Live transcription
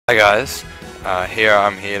Hi guys,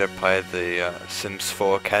 I'm here to play the Sims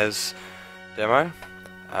 4 Kaz demo.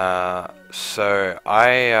 I'm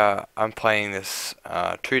playing this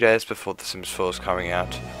 2 days before the Sims 4 is coming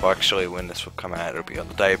out. Well, actually, when this will come out, it'll be on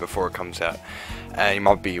the day before it comes out. And you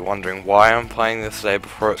might be wondering why I'm playing this the day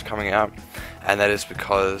before it's coming out, and that is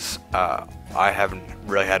because I haven't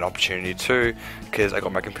really had an opportunity to, because I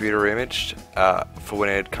got my computer reimaged for when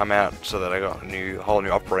it had come out, so that I got a whole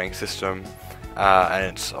new operating system. And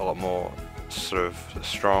it's a lot more sort of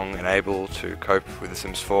strong and able to cope with The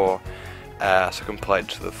Sims 4, so I can play it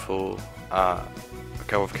to the full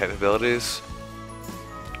level of capabilities.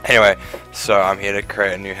 Anyway, so I'm here to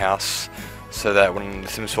create a new house so that when The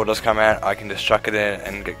Sims 4 does come out, I can just chuck it in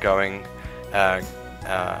and get going, and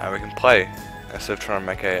we can play instead of trying to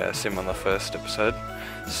make a sim on the first episode.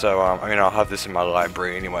 So I mean, I'll have this in my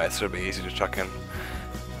library anyway, so it'll be easy to chuck in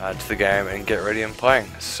to the game and get ready and playing.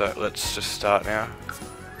 So let's just start now.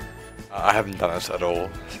 I haven't done this at all.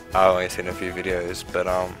 I've only seen a few videos, but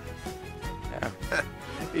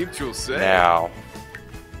yeah. Now,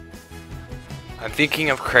 I'm thinking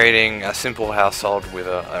of creating a simple household with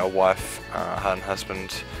a wife, and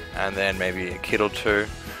husband, and then maybe a kid or two.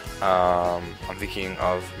 I'm thinking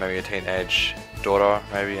of maybe a teenage daughter,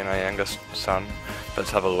 maybe, and a youngest son. Let's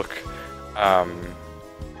have a look.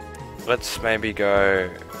 Let's maybe go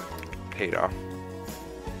Peter.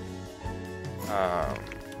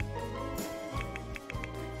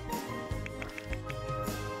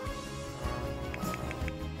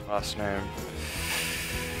 Last name.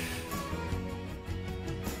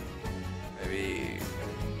 Maybe.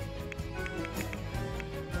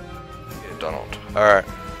 Yeah, Donald. Alright.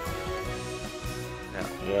 Now,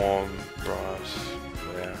 warm, brass.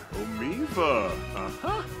 Yeah. Omiva.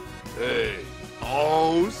 Uh-huh. Hey.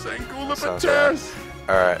 Oh, Senko Sounds Libertas.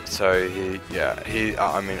 Alright, so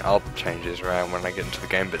I mean, I'll change this around when I get into the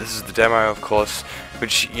game, but this is the demo, of course,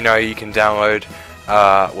 which, you know, you can download.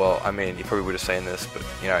 Well, I mean, you probably would have seen this, but,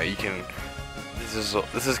 you know, you can, this is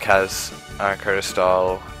Kaz, Creator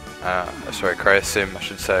Style, Creator Sim, I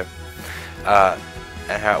should say,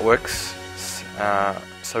 and how it works.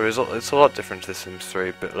 So it's a lot different to The Sims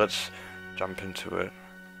 3, but let's jump into it.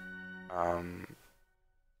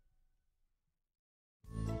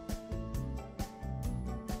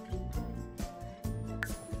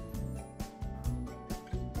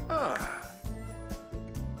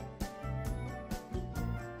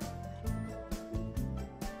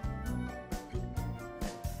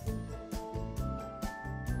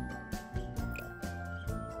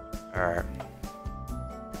 Alright.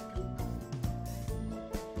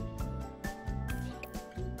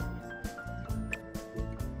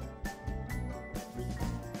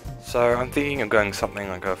 So I'm thinking of going something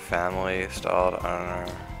like a family style, I don't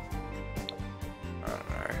know.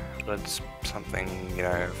 Let's something, you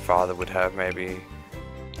know, father would have maybe.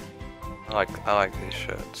 I like these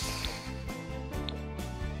shirts.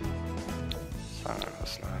 So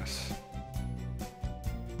that's nice.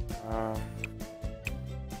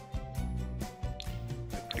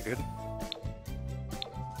 Pretty good.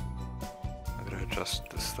 I'm gonna adjust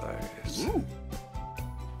this though. Ooh.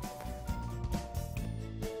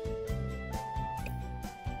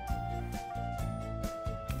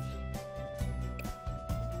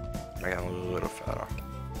 Make it a little fatter.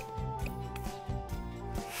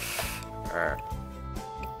 Alright.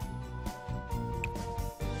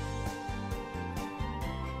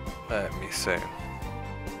 Let me see.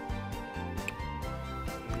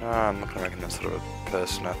 No, I'm not gonna make him that sort of a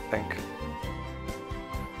person, I think.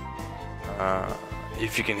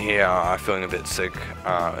 If you can hear, I'm feeling a bit sick.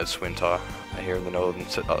 It's winter here in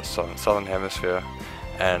the southern hemisphere,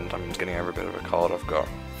 and I'm getting over a bit of a cold I've got.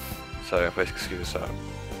 So please excuse that.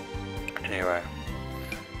 Anyway,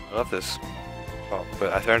 I love this top,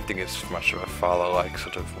 but I don't think it's much of a father-like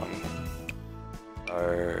sort of one.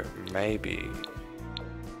 So maybe.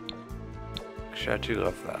 Actually, I do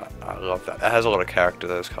love that. I love that. It has a lot of character,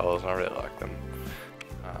 those colors, and I really like them.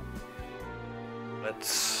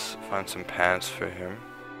 Let's find some pants for him.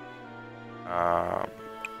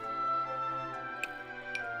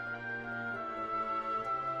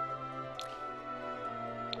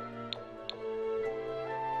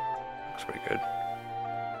 Looks pretty good.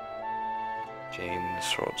 Jeans,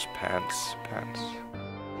 shorts, pants.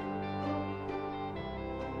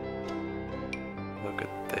 Look at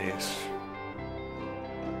these.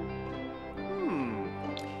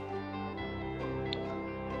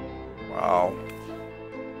 Wow.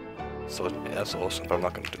 So that's awesome, but I'm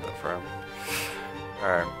not going to do that for him.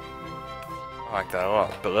 Alright. I like that a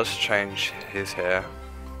lot, but let's change his hair.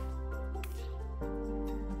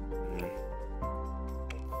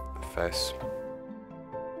 face.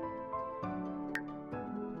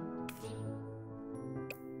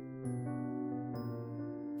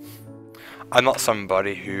 I'm not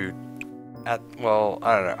somebody who, well,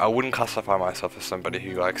 I don't know. I wouldn't classify myself as somebody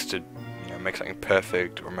who likes to, make something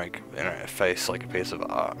perfect or make, a face like a piece of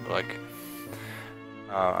art. Like,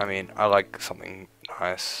 I mean, I like something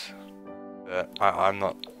nice, but I'm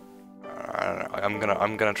not. I don't know.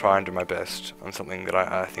 I'm gonna try and do my best on something that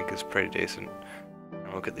I think is pretty decent.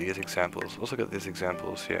 And look at these examples. Let's look at these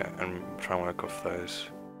examples here and try and work off those.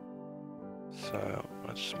 So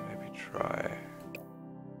let's maybe try.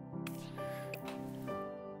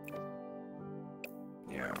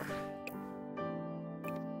 Yeah.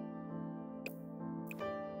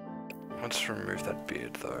 Let's remove that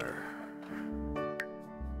beard though.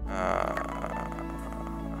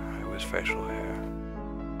 It was facial hair.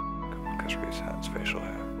 Accessories, hats, facial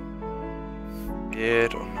hair.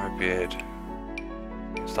 Beard or no beard?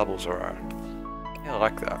 Stubble's alright. Yeah, I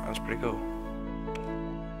like that. That's pretty cool.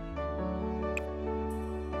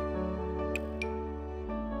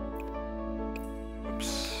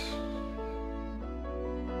 Oops.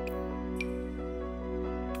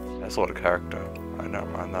 That's a lot of character. I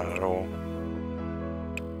don't mind that at all.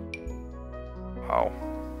 Wow.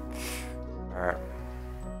 Alright.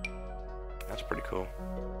 That's pretty cool.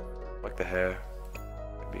 Like the hair.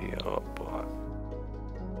 Maybe a lot black.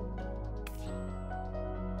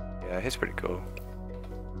 Yeah, he's pretty cool.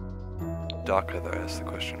 Darker though, that's the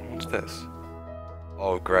question. What's this?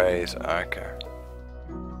 Oh, greys. Okay.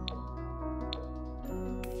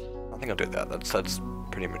 I think I'll do that. That's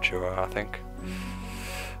pretty mature, I think.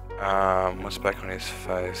 What's back on his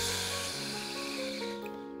face?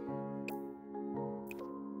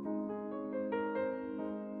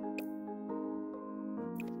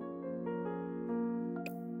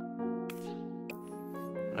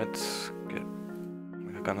 Let's get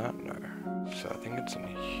click on that. No. So I think it's in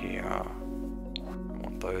here. I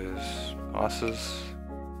want those glasses.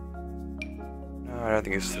 No, I don't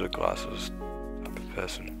think it's still a glasses type of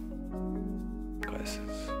person.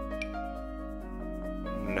 Glasses.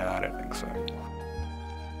 No, I don't think so.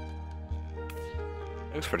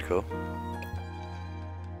 It looks pretty cool.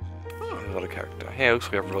 There's a lot of character. Yeah, it looks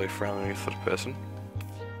like a really friendly sort of person.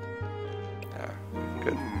 Yeah,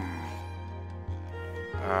 good.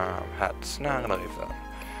 Hats. No, I'm gonna leave that.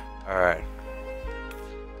 Alright.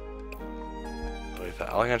 Leave that.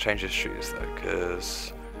 I'm gonna change his shoes though,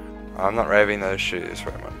 because I'm not raving those shoes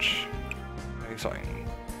very much. Maybe something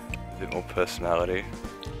a bit more personality.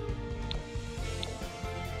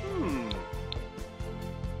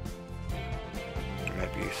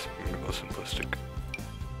 Maybe more simplistic.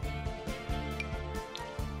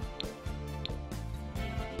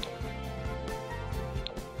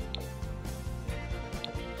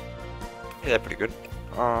 Yeah, they're pretty good.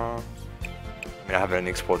 I mean, I haven't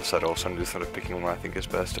explored this at all, so I'm just sort of picking one I think is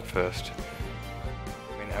best at first.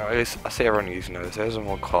 I mean, I see everyone using those. Those are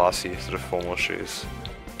more classy, sort of formal shoes.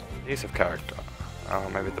 These have character.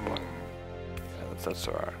 Maybe the black. Yeah, that's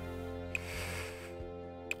alright.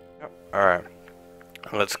 Yep, alright.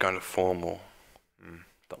 Let's go into formal.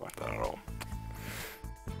 Don't like that at all.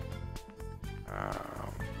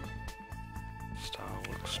 Style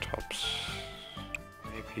looks tops.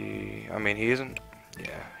 Maybe, I mean, he isn't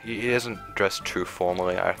dressed too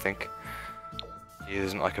formally, I think. He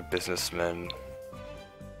isn't like a businessman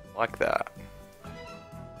like that.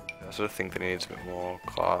 I sort of think that he needs a bit more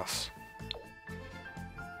class.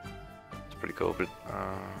 It's pretty cool, but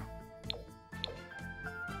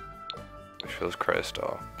wish it was Crow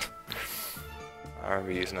style. I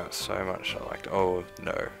remember using that so much. I liked. Oh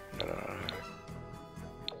no.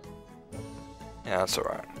 Yeah, that's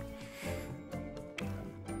alright.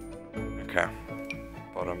 Okay.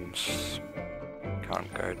 Bottoms.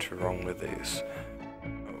 Can't go too wrong with these.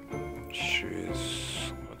 Oh,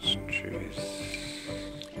 shoes. Let's choose.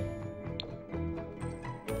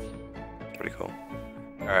 Pretty cool.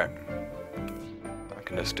 Alright. I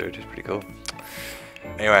can just do it. It's pretty cool.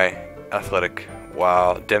 Anyway, athletic.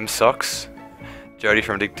 Wow. Dem socks. Jody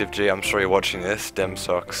from Addictive G, I'm sure you're watching this. Dem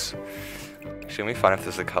socks. Actually, let me find if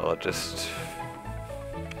there's a color. Just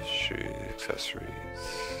shoes, accessories,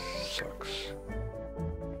 socks.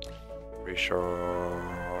 Pretty sure.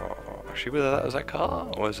 Actually, was that color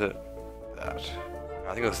or was it that?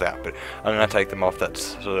 I think it was that, but I'm gonna take them off.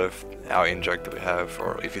 That's sort of our in joke that we have.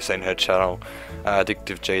 Or if you've seen her channel,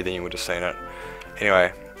 Addictive G, then you would have seen it.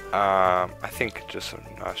 Anyway, I think just some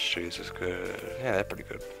nice shoes is good. Yeah, they're pretty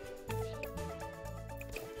good.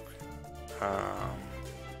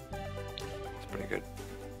 It's pretty good.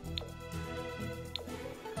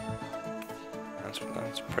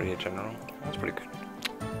 That's pretty general. That's pretty good.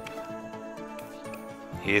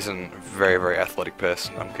 He isn't a very athletic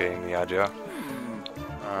person, I'm getting the idea.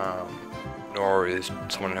 nor is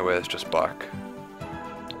someone who wears just black.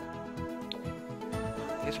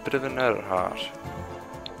 He's a bit of a nerd at heart.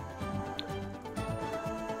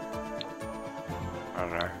 I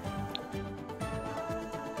don't know.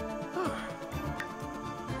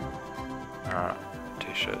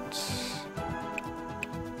 T-shirts.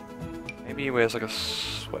 Maybe he wears like a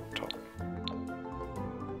sweat top.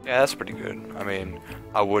 Yeah, that's pretty good. I mean,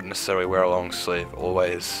 I wouldn't necessarily wear a long sleeve,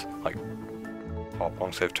 always like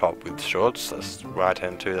long sleeve top with shorts. That's what I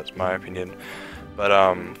tend to, that's my opinion. But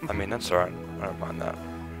I mean, that's alright. I don't mind that.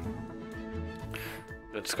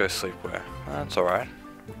 Let's go sleepwear. That's alright.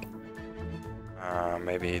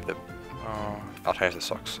 Maybe the... I'll change the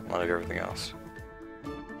socks. I'll leave everything else.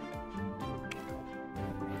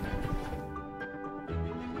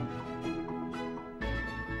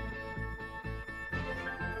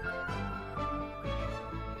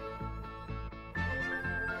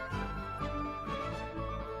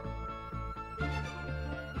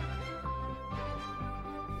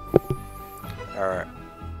 Alright.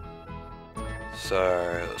 So,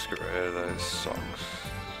 let's get rid of those socks.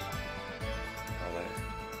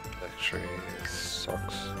 Luxury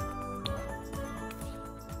socks.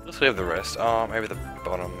 Let's leave the rest. Oh, maybe the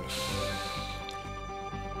bottoms.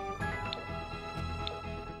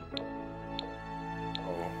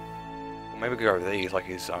 Oh. Maybe we could go over these, like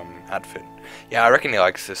his outfit. Yeah, I reckon he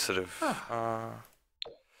likes this sort of...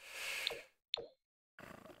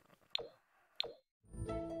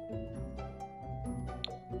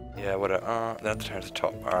 yeah, what then I have to change the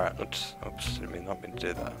top. Alright, let's... Oops, didn't not mean to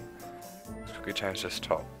do that. Let's quickly change this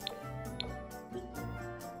top.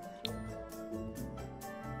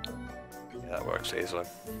 Yeah, that works easily.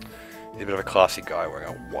 He's a bit of a classy guy wearing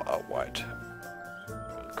a white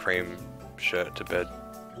cream shirt to bed.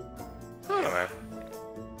 Anyway.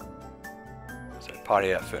 So,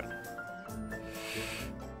 party outfit.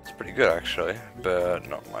 It's pretty good actually, but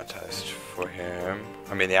not my taste for him.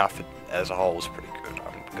 I mean, the outfit as a whole is pretty good.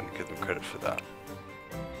 I'm gonna give them credit for that.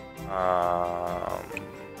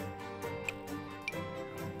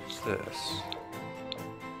 What's this?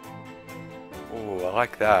 Oh, I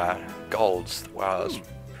like that. Golds. Wow, that's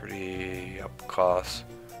pretty up class.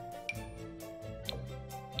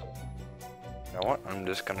 You know what? I'm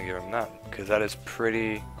just gonna give him that because that is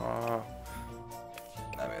pretty. I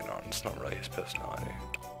mean, no, it's not really his personality.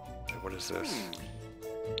 What is this?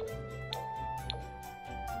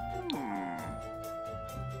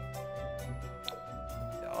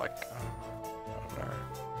 Yeah, like I don't know.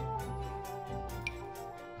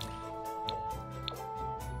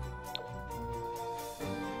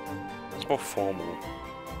 It's more formal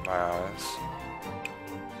in my eyes.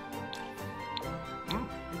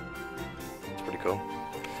 It's pretty cool.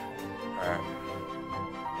 Alright.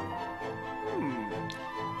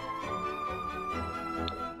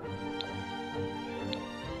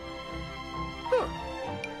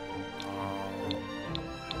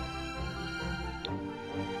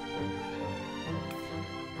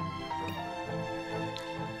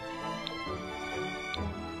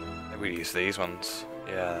 Maybe use these ones.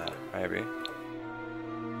 Yeah, maybe.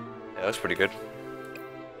 Yeah, that's pretty good.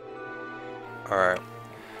 Alright.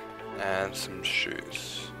 And some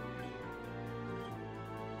shoes.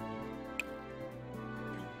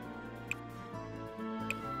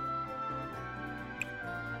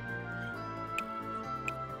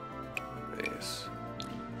 These.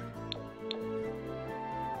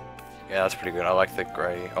 Yeah, that's pretty good. I like the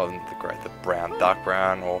grey, the brown, dark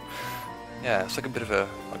brown, or yeah, it's like a bit of a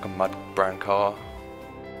mud brown colour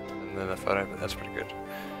in the photo, but that's pretty good.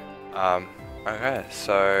 Okay,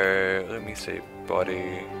 so let me see,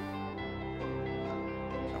 body,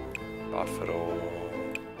 buff at all,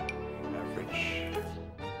 average.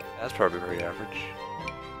 That's probably pretty average.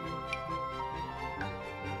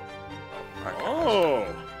 Okay, oh,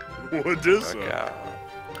 what is that?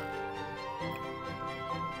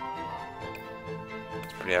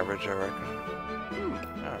 It's pretty average, I reckon.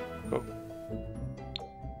 Oh, cool.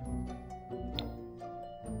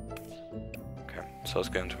 Okay, so let's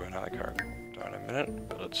get into another character in a minute,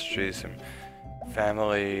 but let's choose him.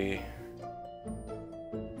 Family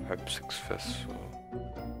Hope Successful.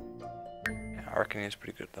 Yeah, I reckon he's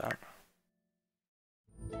pretty good at that.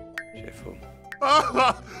 Cheerful.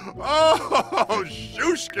 Oh,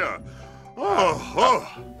 Shushka! Oh.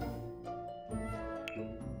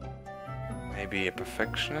 Maybe a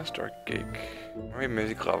perfectionist or a geek? Maybe a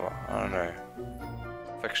music lover, I don't know.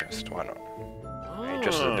 Perfectionist, why not? Maybe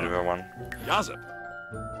just a bit of a one. Yazip.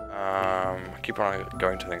 I keep on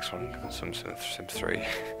going to the next one, Sims 3.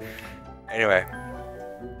 Anyway.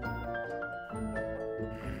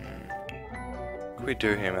 Could we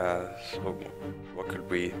do him as... What could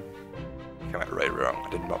we came out really wrong. I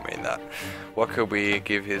did not mean that. What could we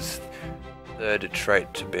give his third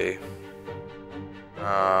trait to be?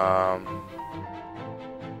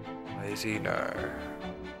 Lazy? No.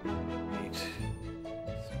 Eat.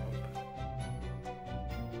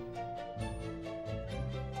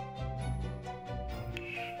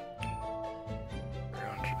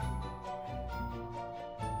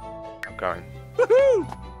 I'm going.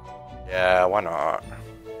 Woohoo! Yeah, why not?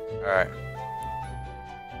 Alright.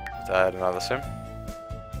 Let's add another sim.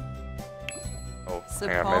 Oh,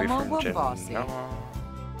 hang on, maybe from Genoa.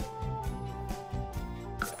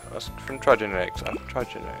 That's from Trigenetics. I'm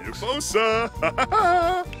Trigenetics. Nervosa!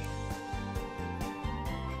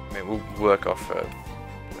 I mean, we'll work off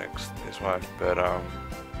next his wife, but yeah.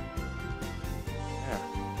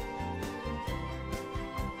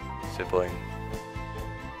 Sibling.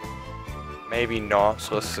 Maybe not,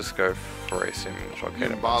 so let's just go for a sim.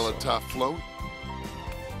 Ball top float.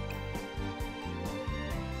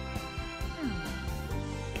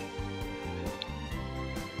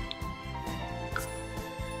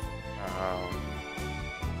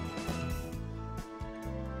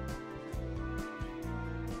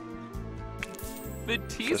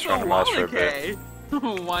 Just randomize for a bit.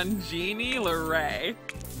 One Genie Leray.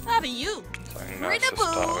 How do you? Something nice to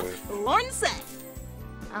start with. Lornset.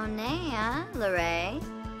 Onea, Lorray.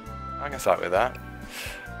 I can start with that.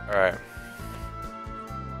 Alright.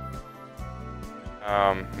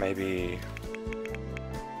 Maybe...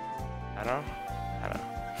 Hannah? Hannah.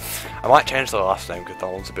 I might change the last name because that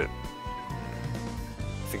one's a bit...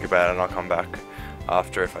 Think about it and I'll come back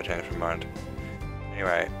after if I change my mind.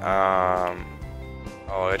 Anyway,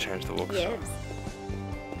 oh, I change the looks. Yes.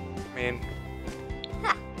 I mean...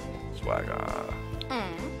 Swagger. I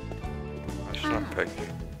should not pick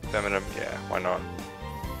feminine. Yeah, why not?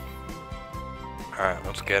 Alright,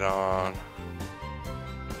 let's get on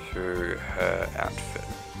to her outfit.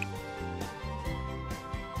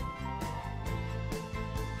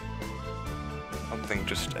 Something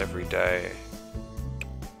just everyday.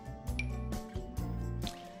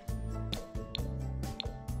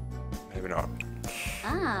 Maybe not.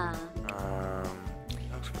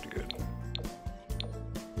 Looks pretty good.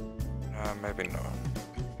 Maybe not.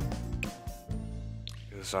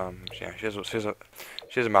 Because yeah,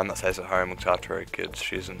 she's a mum that stays at home, looks after her kids.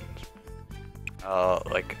 She isn't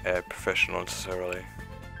like a professional necessarily.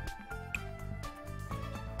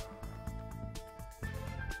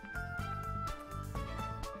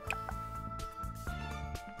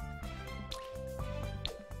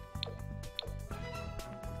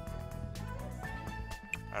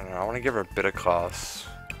 I don't know, I want to give her a bit of class.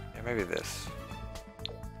 Yeah, maybe this.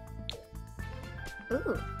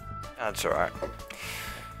 Ooh. That's alright.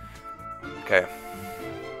 Okay.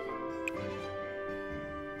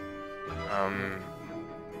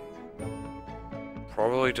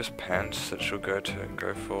 Probably just pants that she'll go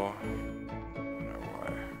for. I don't know why.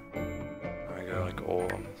 I go like all of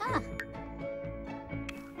them.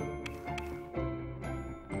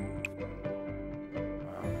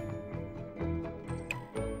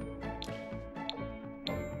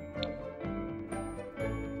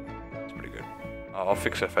 I'll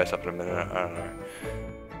fix her face up in a minute, I don't know.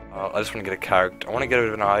 I just want to get a character, I want to get a bit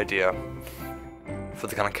of an idea for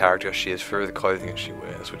the kind of character she is through the clothing that she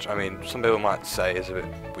wears, which, I mean, some people might say is a bit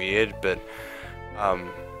weird, but, I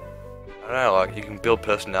don't know, like, you can build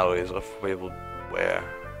personalities off what people wear.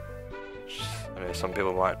 I mean, some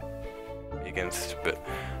people might be against it, but,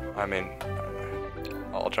 I mean, I don't know.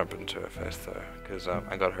 I'll jump into her face, though, because,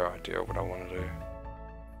 I got her idea of what I want to do.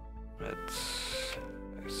 Let's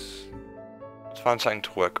find something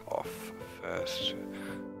to work off first,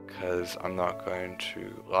 because I'm not going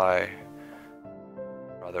to lie,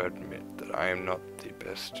 rather admit that I am not the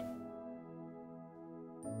best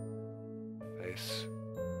face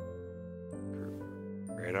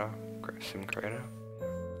creator, sim creator.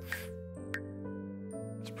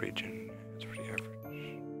 It's pretty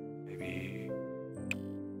average. Maybe.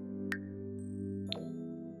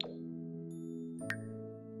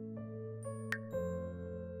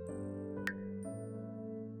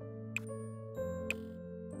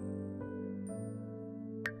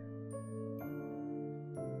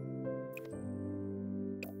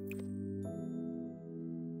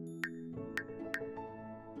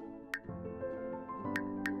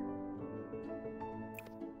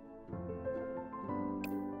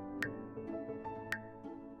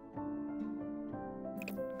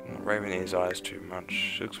 Raven's eyes too much.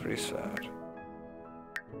 She looks pretty sad.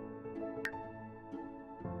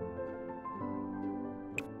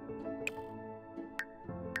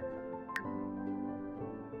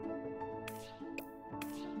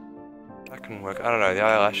 That can work. I don't know. The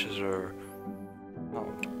eyelashes are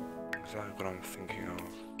exactly what I'm thinking of.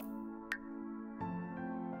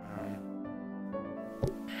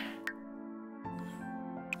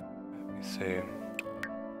 Let me see. I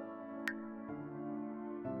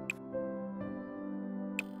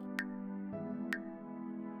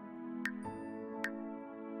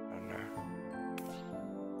don't know.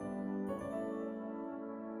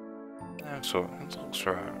 It looks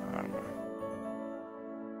right. I don't know.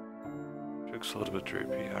 It looks a little bit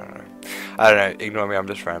droopy. I don't know. Ignore me. I'm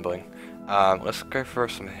just rambling. Let's go for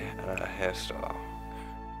some hairstyle.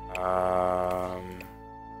 Let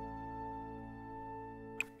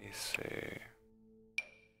me see.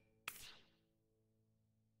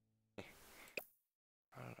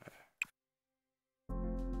 I don't know.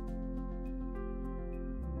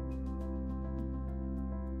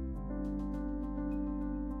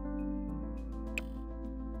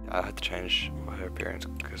 I had to change her appearance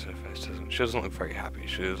because her face she doesn't look very happy.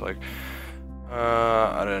 She was like,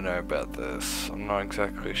 I don't know about this. I'm not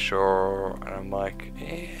exactly sure. And I'm like,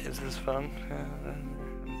 is this fun?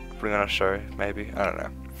 Putting on a show, maybe. I don't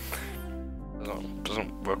know.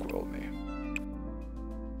 Doesn't work well with me.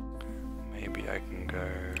 Maybe I can go.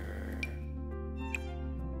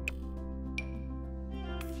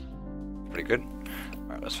 Pretty good.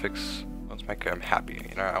 Alright, let's make her happy.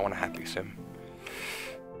 You know, I want a happy sim.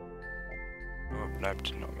 Oh, nope,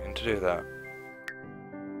 did not mean to do that.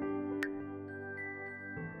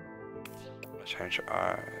 Let's change your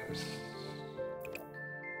eyes.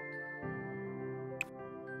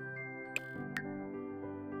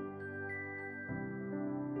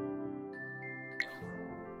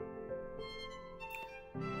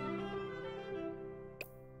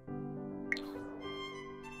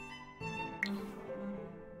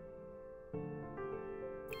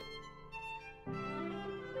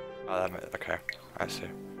 Oh, okay, I see.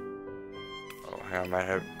 Oh, hang on, my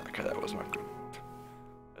head. Okay, that was not good.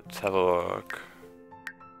 Let's have a look.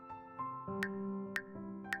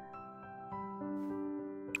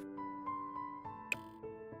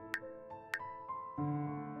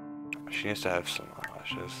 She needs to have some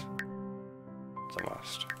eyelashes. It's a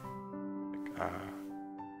must. Like, yeah.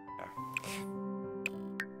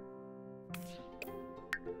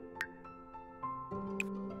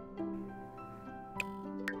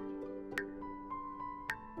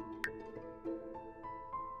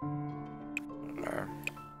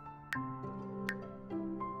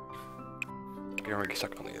 You're really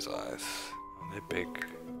stuck on these eyes. Oh, they're big.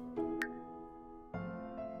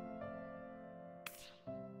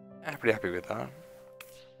 I'm pretty happy with that.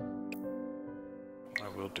 What I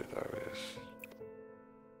will do though is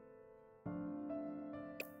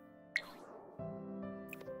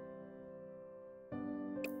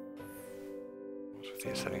what's with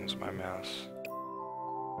these settings of my mouse?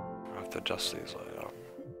 I have to adjust these later.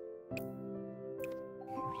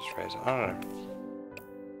 Just raise it. I don't know.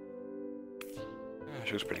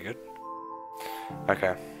 She looks pretty good.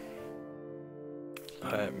 Okay.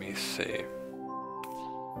 Let me see. Is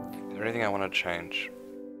there anything I want to change?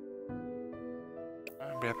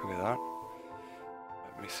 I'd be happy with that.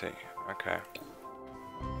 Let me see. Okay.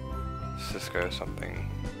 Cisco something.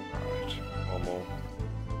 Alright. Normal.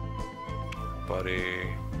 Body.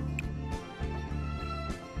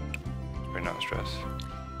 Very nice dress.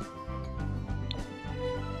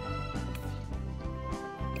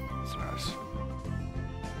 It's nice.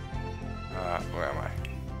 Where am I?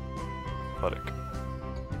 Athletic.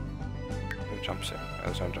 Jumpsuit.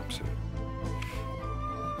 There's no jumpsuit.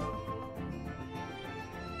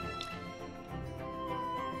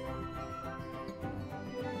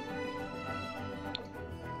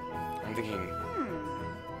 I'm thinking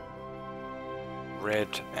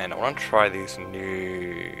red, and I want to try these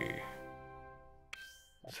new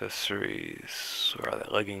accessories. Or are they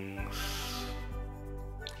leggings?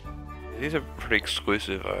 These are pretty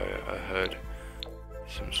exclusive, I heard.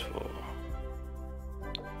 Sims 4.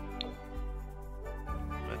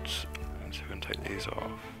 Let's see if we can take these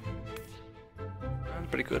off. That's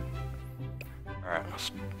pretty good. Alright,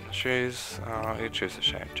 shoes. You choose the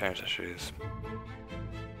shape, change the shoes.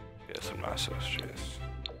 Get some nicer shoes.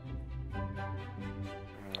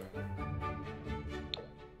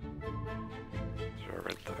 Is there a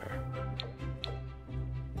red there?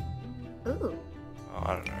 Ooh. Oh,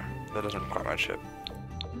 I don't know. That doesn't quite match it.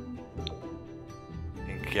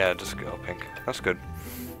 Pink, yeah, just go pink. That's good.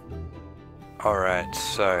 Alright,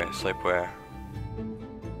 so, sleepwear.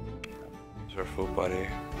 Is there a full body?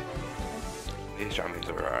 These jammies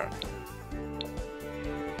are alright.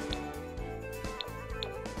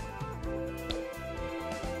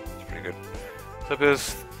 It's pretty good.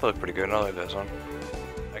 Slippers look pretty good, I'll leave those on.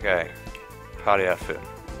 Okay, party outfit.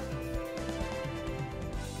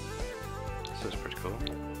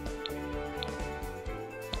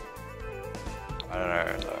 I don't know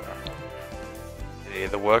though. It'd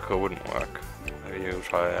either work or wouldn't work. Maybe you'll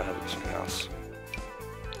try to have something else.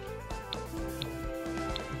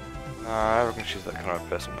 I reckon she's that kind of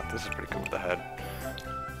person. This is pretty good with the head.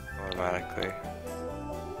 Automatically.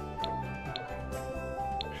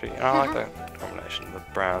 Actually, I like that combination. The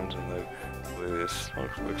browns and the blues.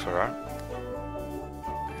 Looks alright.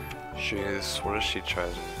 Shoes. What has she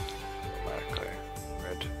chosen? Automatically.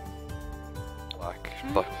 Red.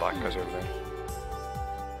 Black goes over there.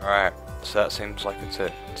 Alright, so that seems like it's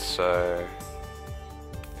it. So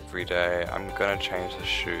every day I'm gonna change the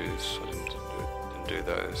shoes. I didn't do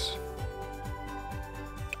those.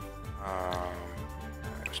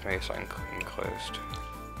 Just maybe something enclosed.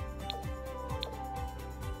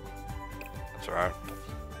 That's alright.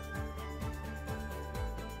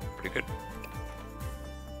 Pretty good.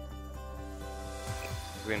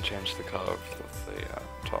 We're gonna change the color of the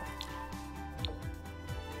top.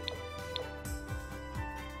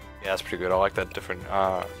 Yeah, that's pretty good. I like that different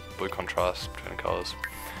blue contrast between colours.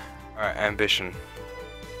 Alright, ambition.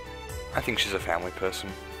 I think she's a family person.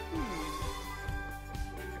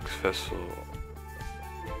 Successful,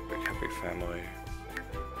 big happy family.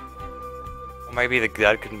 Or maybe the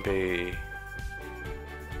dad can be.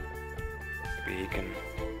 Maybe he can.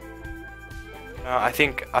 No, I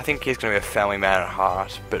think he's gonna be a family man at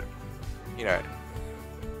heart, but you know,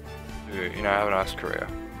 have a nice career.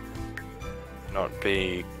 Not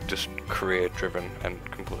be just career driven and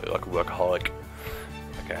completely like a workaholic.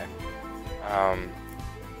 Okay.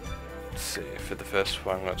 Let's see, for the first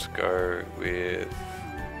one, let's go with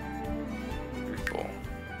goofball.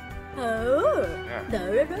 Yeah.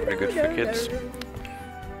 Pretty good for kids.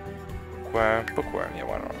 Bookworm, yeah,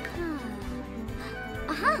 why not?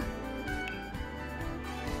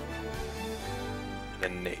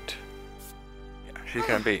 Then neat. Yeah, she's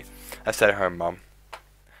gonna be a stay-at-home mum.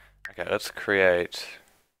 Okay, let's create.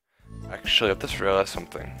 Actually, I've just realized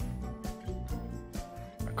something.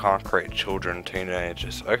 I can't create children,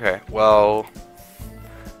 teenagers. Okay, well,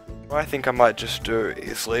 what I think I might just do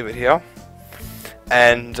is leave it here.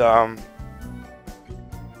 And,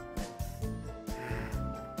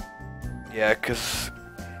 yeah, because,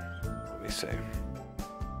 let me see.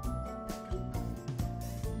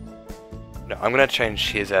 No, I'm going to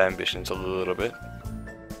change his ambitions a little bit.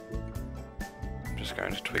 I'm just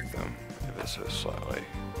going to tweak them ever so slightly.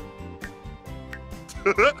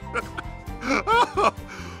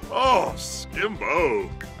 Oh, Skimbo!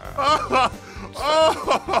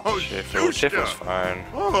 Shift was fine.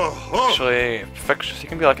 Oh, Actually, perfectionist, he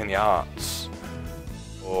can be like in the arts.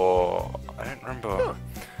 Or, I don't remember.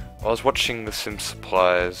 I was watching the Sim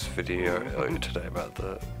Supplies video earlier today about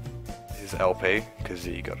his LP, because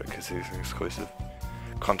he got it because he's an exclusive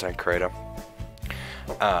content creator.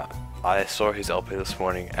 I saw his LP this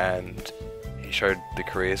morning and he showed the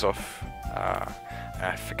careers off.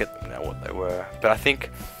 I forget now what they were, but I think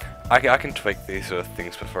I can tweak these sort of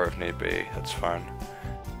things before if need be. That's fine.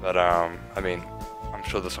 But I mean, I'm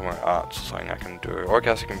sure there's somewhere arts or something I can do, or I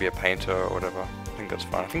guess I can be a painter or whatever. I think that's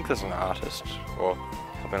fine. I think there's an artist or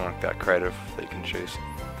something like that creative that you can choose.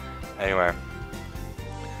 Anyway,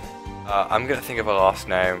 I'm gonna think of a last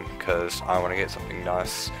name because I want to get something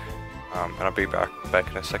nice, and I'll be back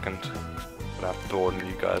in a second. But I've bored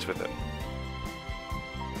you guys with it.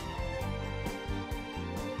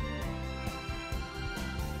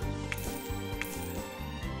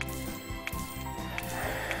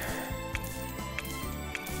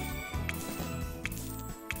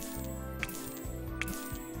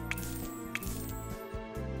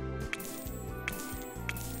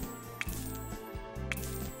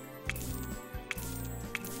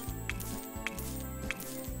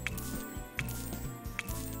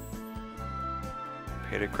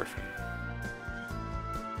 Peter Griffin.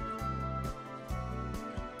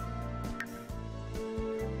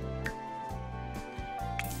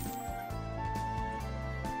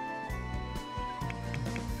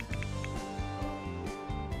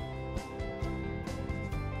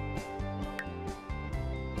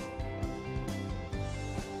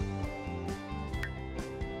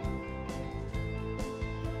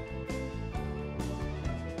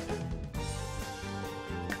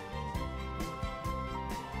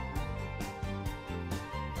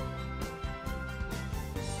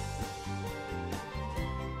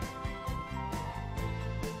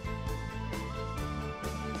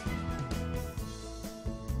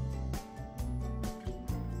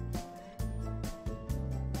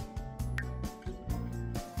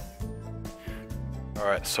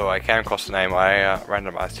 Alright, so I came across the name, I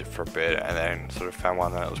randomized it for a bit and then sort of found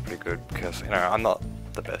one that was pretty good because, you know, I'm not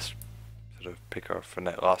the best sort of picker for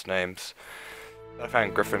last names. I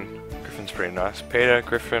found Griffin. Griffin's pretty nice. Peter,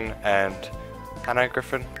 Griffin, and Hannah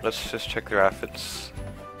Griffin. Let's just check their outfits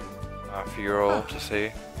for you all to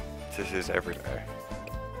see. This is everyday.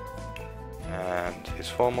 And he's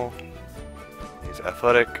formal. He's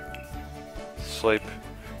athletic. Sleep.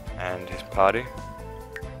 And his party.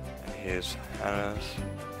 And here's Hannah's.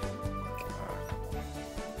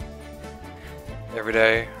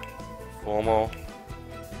 Everyday. Formal.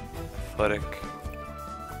 Athletic.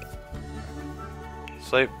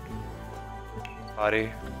 Sleep.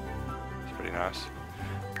 Party. It's pretty nice.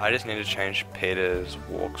 I just need to change Peter's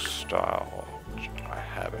walk style, which I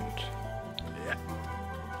haven't. Yeah.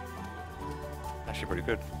 Actually pretty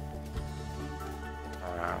good.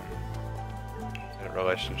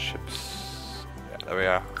 Relationships. Yeah, there we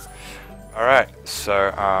are. Alright,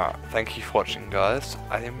 so thank you for watching, guys.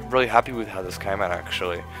 I am really happy with how this came out,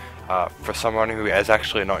 actually. For someone who has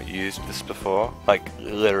actually not used this before, like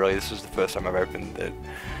literally this is the first time I've opened it,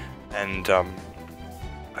 and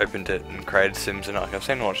opened it and created sims in it. Like, I've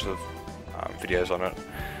seen lots of videos on it,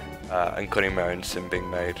 including my own sim being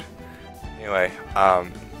made. Anyway,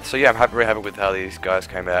 so yeah, I'm really happy with how these guys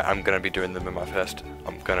came out. I'm going to be doing them in my first,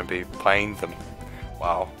 I'm going to be playing them,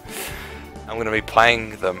 wow. I'm going to be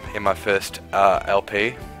playing them in my first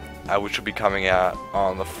LP, which will be coming out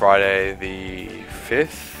on the Friday the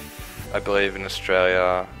 5th, I believe, in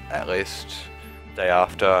Australia, at least, day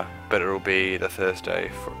after, but it'll be the Thursday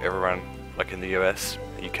for everyone, like in the US,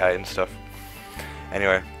 UK and stuff.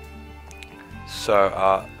 Anyway,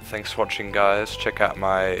 so thanks for watching, guys. Check out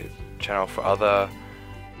my channel for other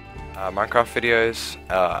Minecraft videos,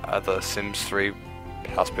 other Sims 3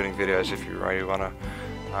 house building videos if you really want to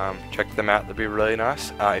check them out. They'd be really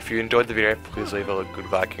nice. If you enjoyed the video, please leave a good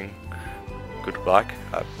like,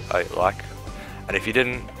 and if you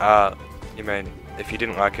didn't, if you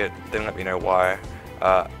didn't like it, then let me know why.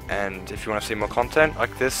 And if you want to see more content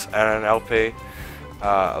like this and an LP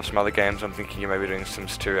of some other games, I'm thinking of maybe doing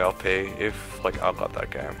Sims 2 LP if I love that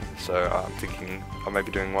game. So I'm thinking of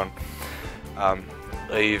maybe doing one.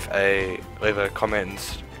 Leave a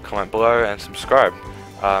comment below and subscribe.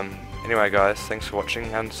 Anyway, guys, thanks for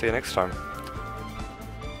watching and see you next time.